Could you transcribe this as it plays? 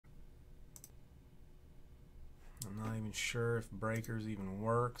Not even sure if breakers even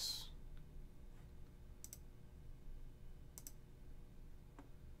works.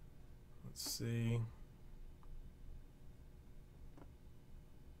 Let's see.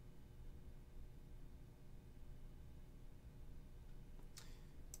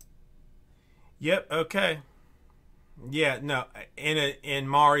 Yep, okay. Yeah, no, in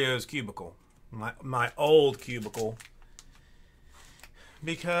Mario's cubicle. My old cubicle.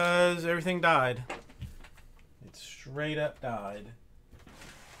 Because everything died. It straight up died.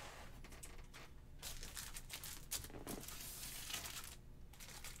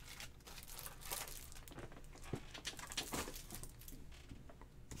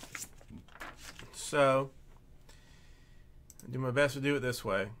 So, I do my best to do it this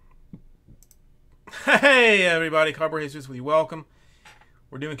way. Hey everybody, Cardboard Jesus with you. Welcome.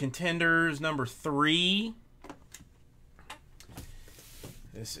 We're doing Contenders number 3.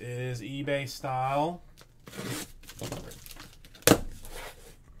 This is eBay style.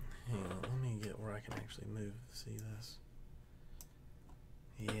 Hang on, let me get where I can actually move. See this?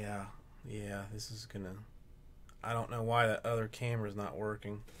 Yeah, this is gonna... I don't know why that other camera's not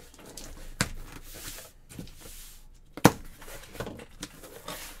working.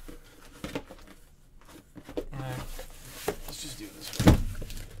 Alright, let's just do it this way.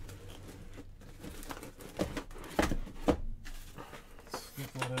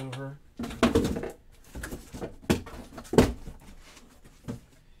 Flip that over.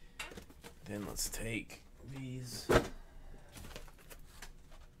 Then let's take these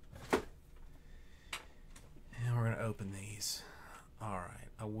and we're going to open these. Alright,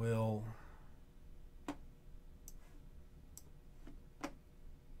 I will... What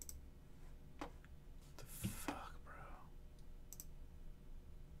the fuck, bro?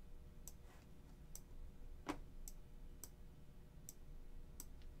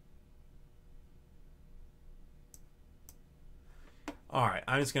 Alright,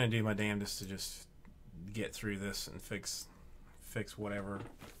 I'm just going to do my damnedest to just get through this and fix whatever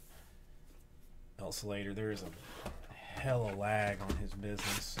else later. There is a hella lag on his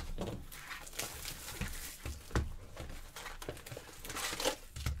business.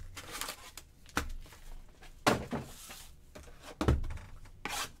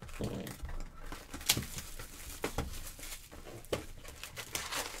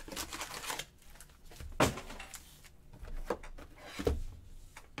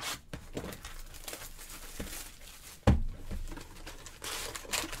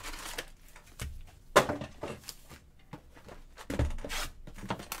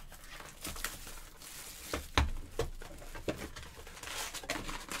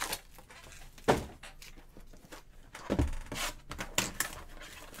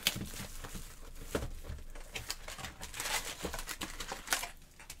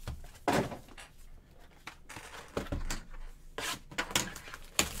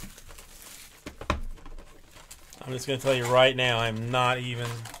 I'm just going to tell you right now, I'm do not even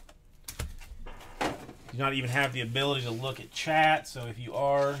have the ability to look at chat. So if you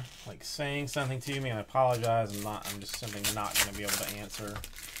are like saying something to me, I apologize. I'm just simply not going to be able to answer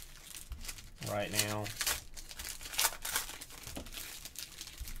right now.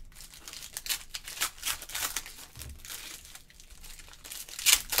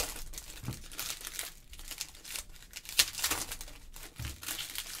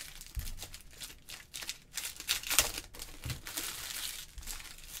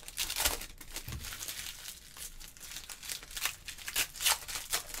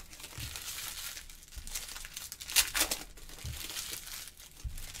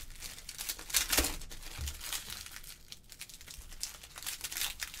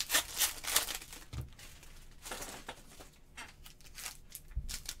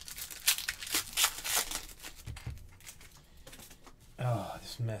 Oh,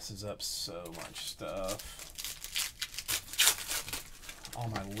 this messes up so much stuff. All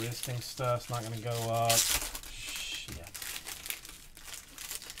my listing stuff's not going to go up. Shit.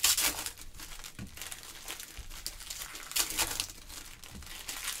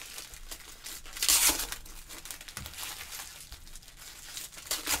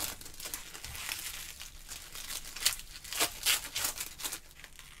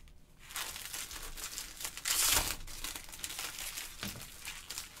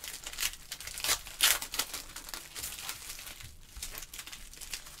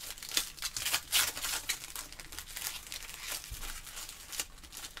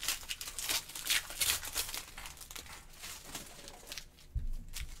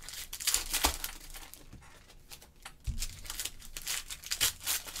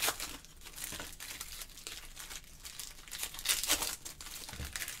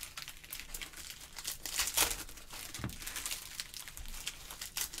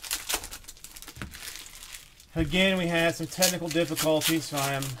 Again, we had some technical difficulties, so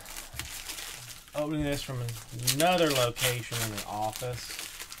I am opening this from another location in the office.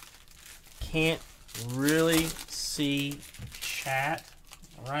 Can't really see chat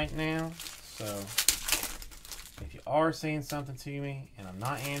right now, so if you are saying something to me and I'm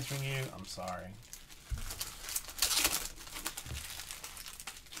not answering you, I'm sorry.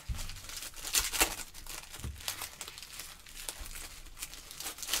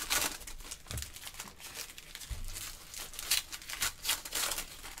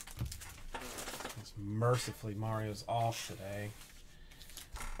 Mercifully, Mario's off today.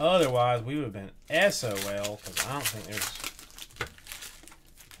 Otherwise, we would have been SOL, because I don't think there's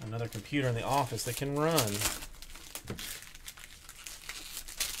another computer in the office that can run.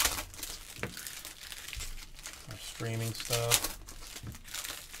 Our streaming stuff.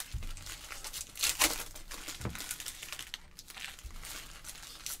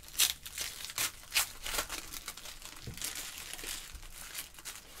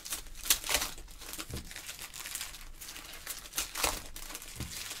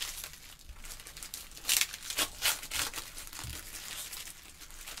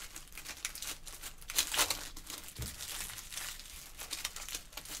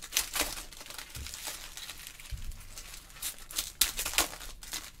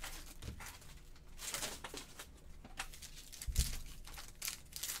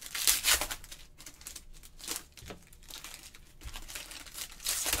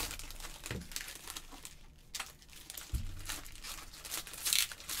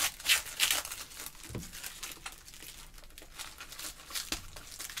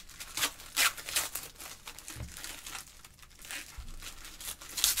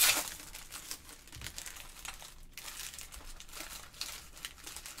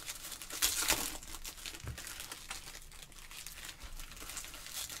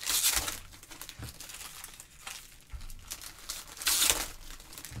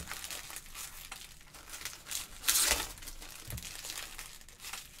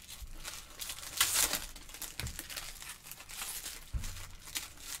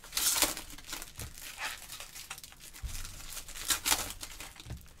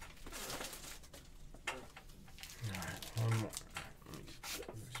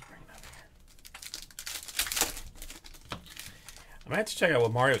 I have to check out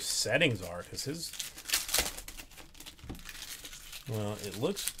what Mario's settings are, because his... Well, it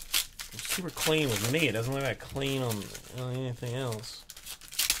looks super clean with me. It doesn't look that clean on anything else.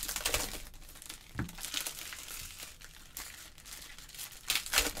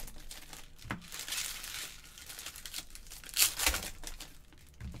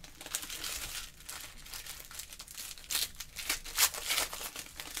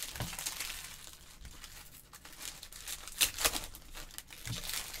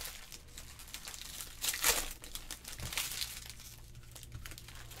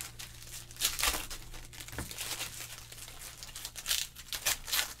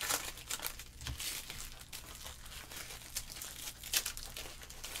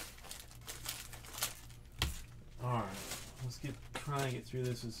 Trying to get through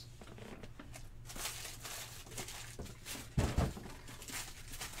this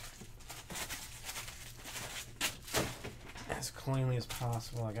as cleanly as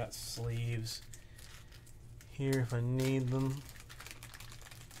possible. I got sleeves here if I need them.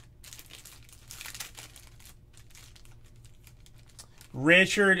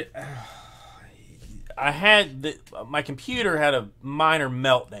 Richard, I had my computer had a minor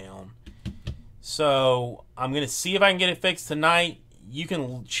meltdown. So I'm going to see if I can get it fixed tonight. You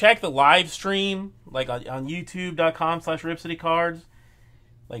can check the live stream, like on youtube.com/RipCityCards.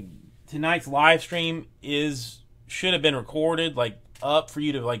 Like tonight's live stream should have been recorded, like up for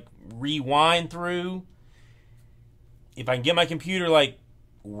you to like rewind through. If I can get my computer like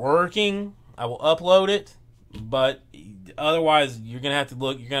working, I will upload it. But otherwise, you're gonna have to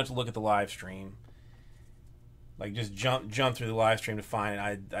look at the live stream. Like just jump through the live stream to find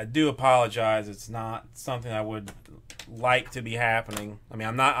it. I do apologize. It's not something I would like to be happening. I mean,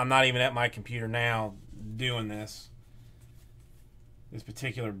 I'm not even at my computer now doing this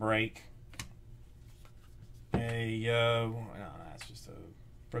particular break. No, that's just a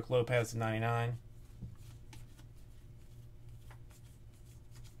Brooke Lopez to 99.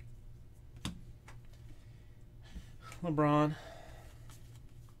 LeBron.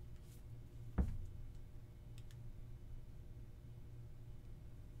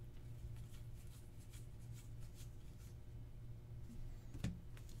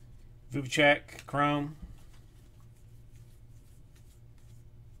 Vuvcek, Chrome.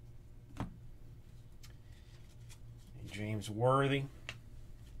 James Worthy.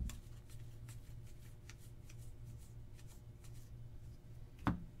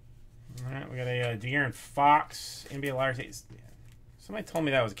 De'Aaron Fox, NBA Liars. Somebody told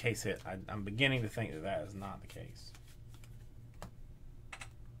me that was a case hit. I'm beginning to think that that is not the case.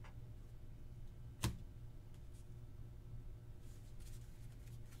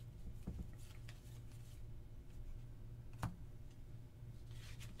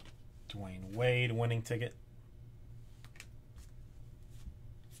 Dwayne Wade winning ticket.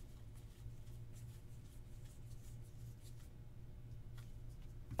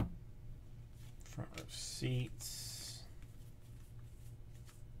 Front row seats.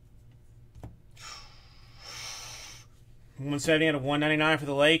 $170 out of $199 for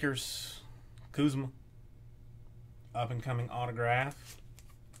the Lakers. Kuzma. Up and coming autograph.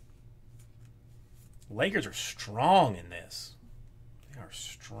 Lakers are strong in this. They are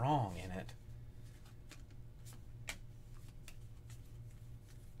strong in it.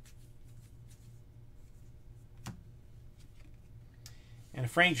 And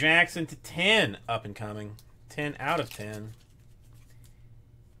Frank Jackson to 10 up and coming. 10 out of 10.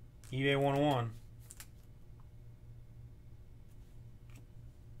 eBay 101.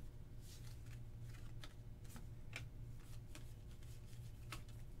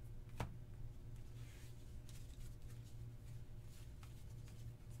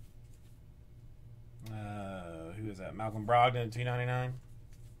 Who is that? Malcolm Brogdon at $2.99.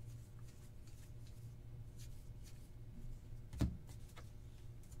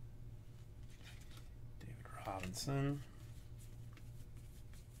 David Robinson.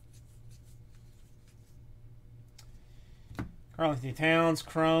 Karl-Anthony Towns,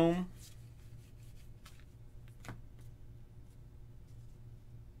 Chrome.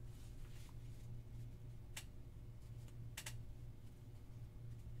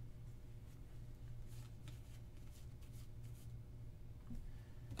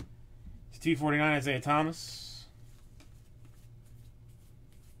 $2.49 Isaiah Thomas.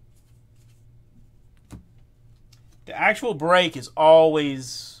 The actual break is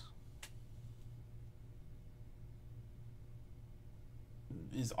always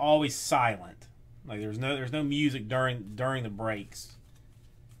silent. Like there's no music during the breaks.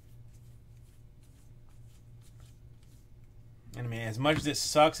 And I mean, as much as it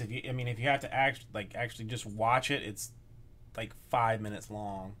sucks, if you have to actually just watch it, it's like 5 minutes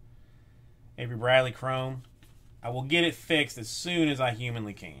long. Avery Bradley Chrome. I will get it fixed as soon as I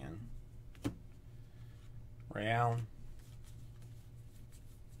humanly can. Ray Allen.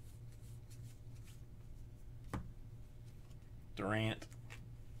 Durant.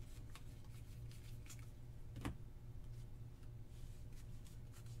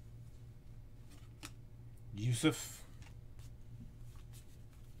 Yusuf.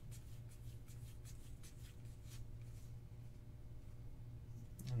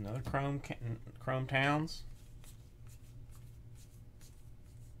 Another Chrome Towns.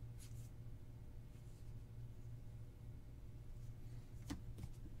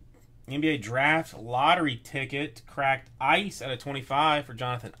 NBA Draft Lottery ticket. Cracked ice out of 25 for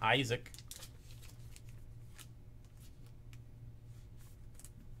Jonathan Isaac.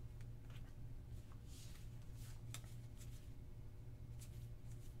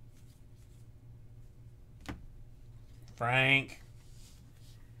 Frank.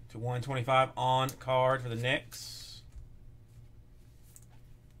 To 125 on card for the Knicks.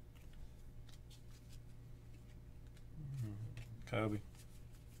 Kobe.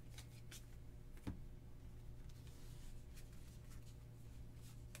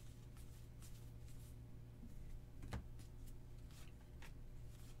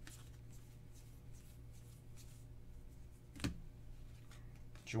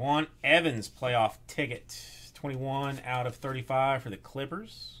 Juwan Evans playoff ticket. 21 out of 35 for the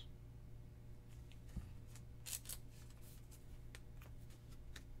Clippers.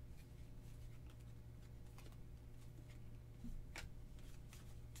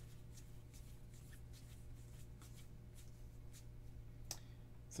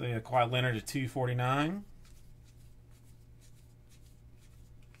 So yeah, Kawhi Leonard at $2.49.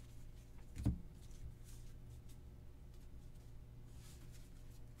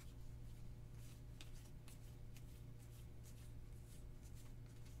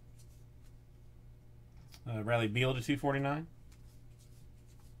 Bradley Beal to $2.49.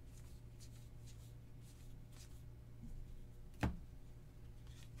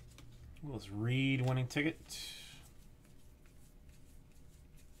 Willis Reed winning ticket.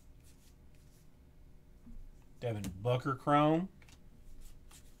 Devin Booker Chrome.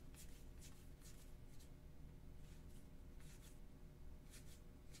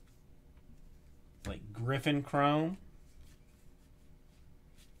 Blake Griffin Chrome.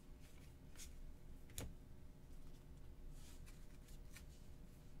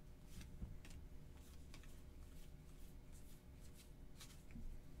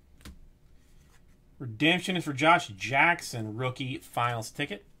 Redemption is for Josh Jackson, rookie finals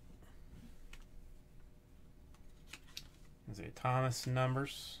ticket. Isaiah Thomas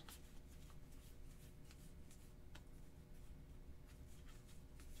numbers.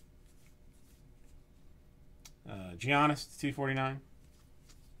 Giannis, 249.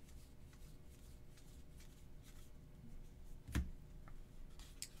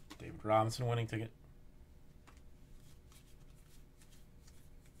 David Robinson winning ticket.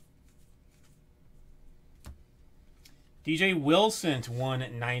 DJ Wilson to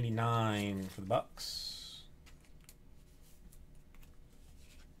 199 for the Bucks.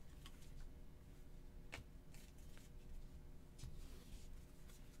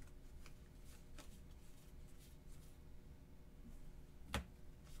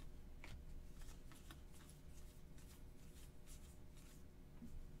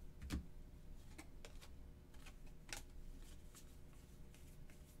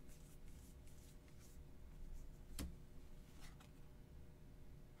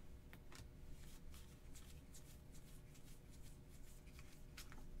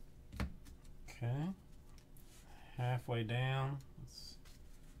 Okay, halfway down.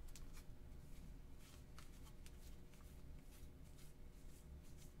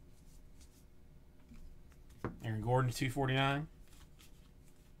 Aaron Gordon to 249.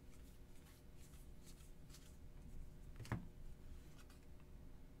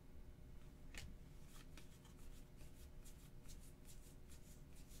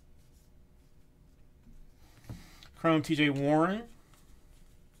 Chrome TJ Warren.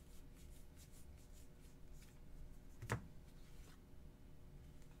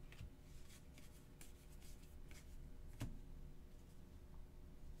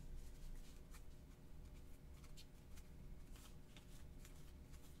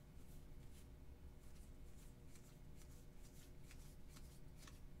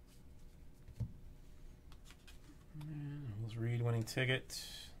 Reed winning ticket.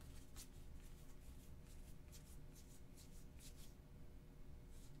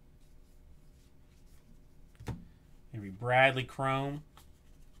 Maybe Bradley Chrome.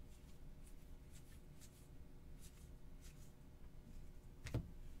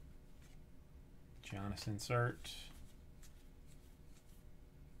 Giannis insert.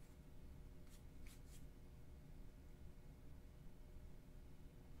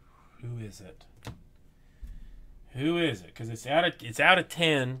 Who is it? Who is it? Because it's out of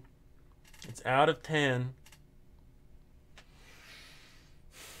 10. It's out of 10.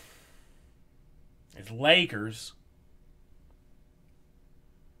 It's Lakers.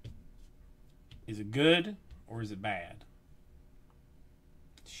 Is it good or is it bad?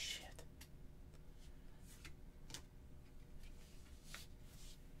 Shit.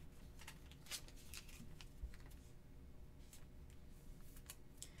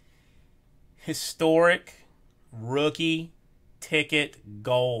 Historic rookie ticket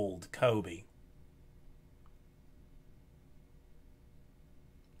gold Kobe.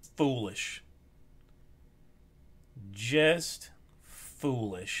 Foolish. Just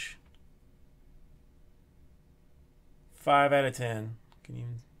foolish. 5 out of 10. Can you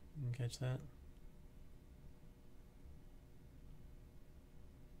catch that?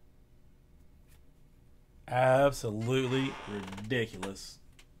 Absolutely ridiculous.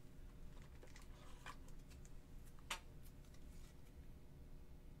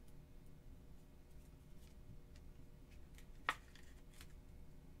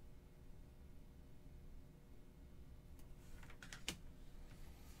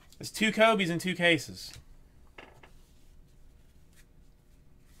 It's 2 Kobe's in 2 cases.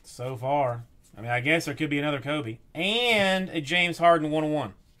 So far. I mean, I guess there could be another Kobe. And a James Harden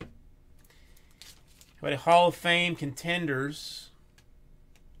 101. How about a Hall of Fame Contenders?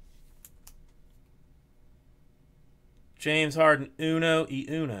 James Harden uno y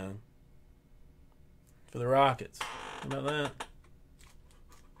uno. For the Rockets. How about that?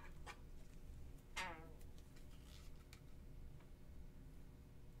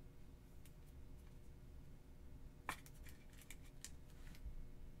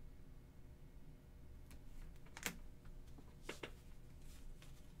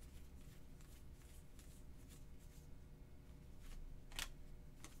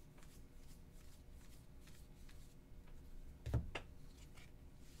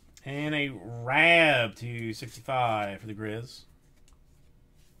 And a Rab to 65 for the Grizz.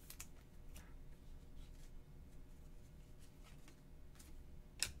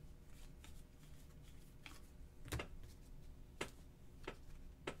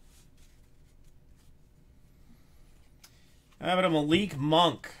 How about a Malik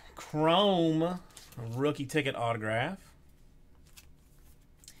Monk Chrome rookie ticket autograph?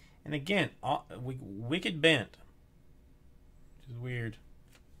 And again, wicked bent, which is weird.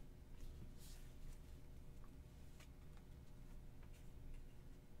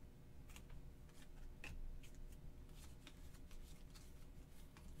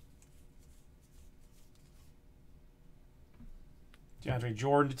 DeAndre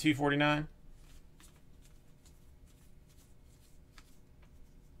Jordan to 249.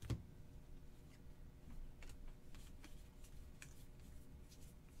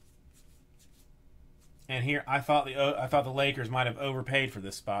 And here, I thought the Lakers might have overpaid for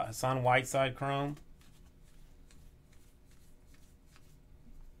this spot. Hassan Whiteside chrome.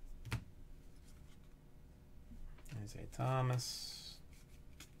 Isaiah Thomas.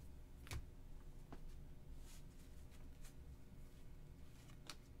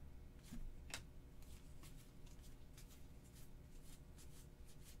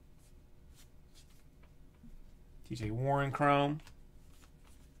 TJ Warren chrome.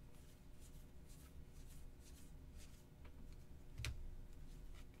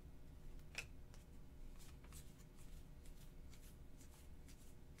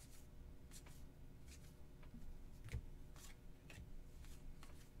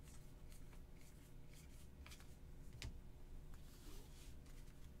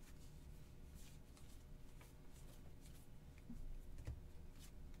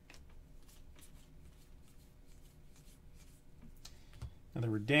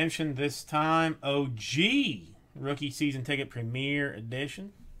 Another redemption, this time OG Rookie Season Ticket Premier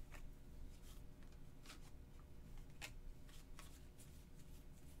Edition.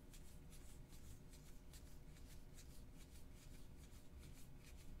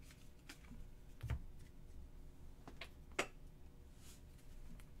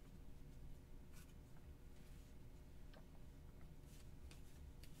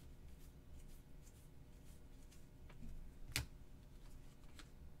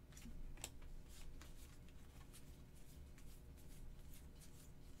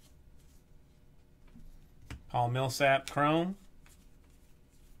 Paul Millsap chrome.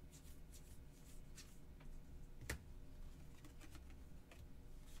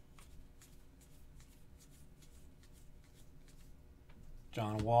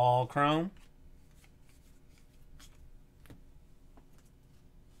 John Wall chrome.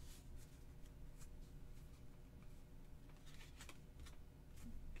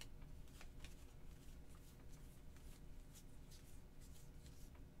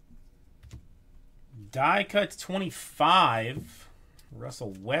 Die cut 25,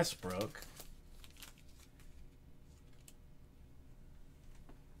 Russell Westbrook.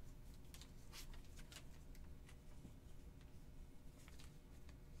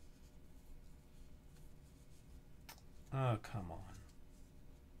 Oh, come on.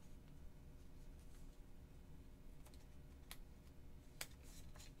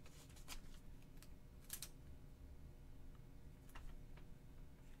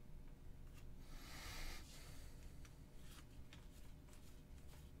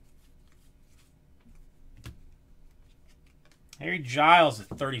 Harry Giles at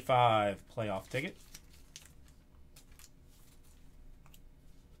 35 playoff ticket.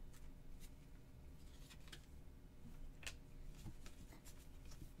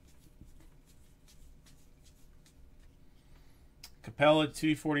 Capella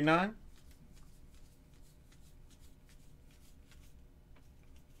 249.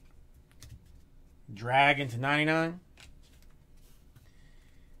 Dragon to 99.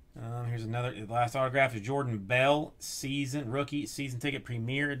 Here's another. The last autograph is Jordan Bell, Rookie Season Ticket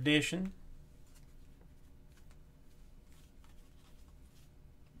Premier Edition.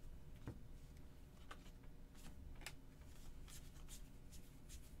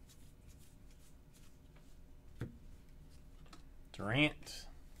 Durant.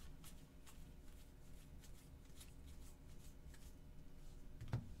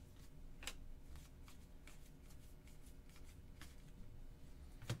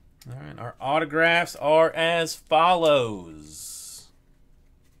 All right, our autographs are as follows.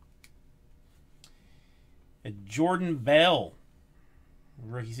 A Jordan Bell,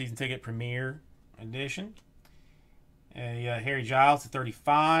 Rookie Season Ticket Premier Edition. A Harry Giles to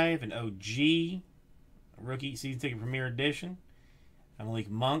 35, an OG, Rookie Season Ticket Premier Edition. A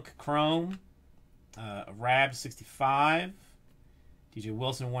Malik Monk Chrome, a Rab 65, DJ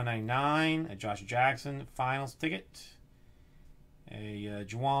Wilson 199, a Josh Jackson Finals Ticket. A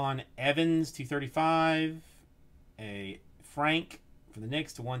Juwan Evans 235, a Frank for the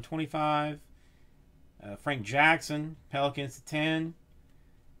Knicks to 125, Frank Jackson Pelicans to 10,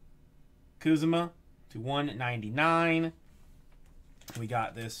 Kuzma to 199. We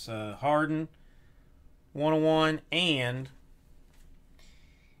got this Harden 101 and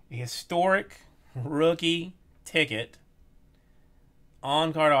a historic rookie ticket,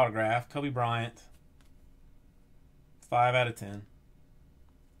 on-card autograph, Kobe Bryant. 5 out of 10.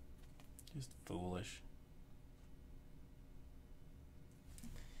 Just foolish.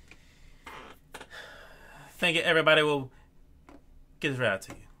 I think everybody will get this right out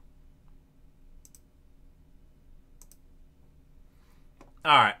to you.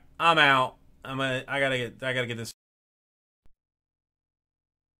 All right, I'm out. I gotta get this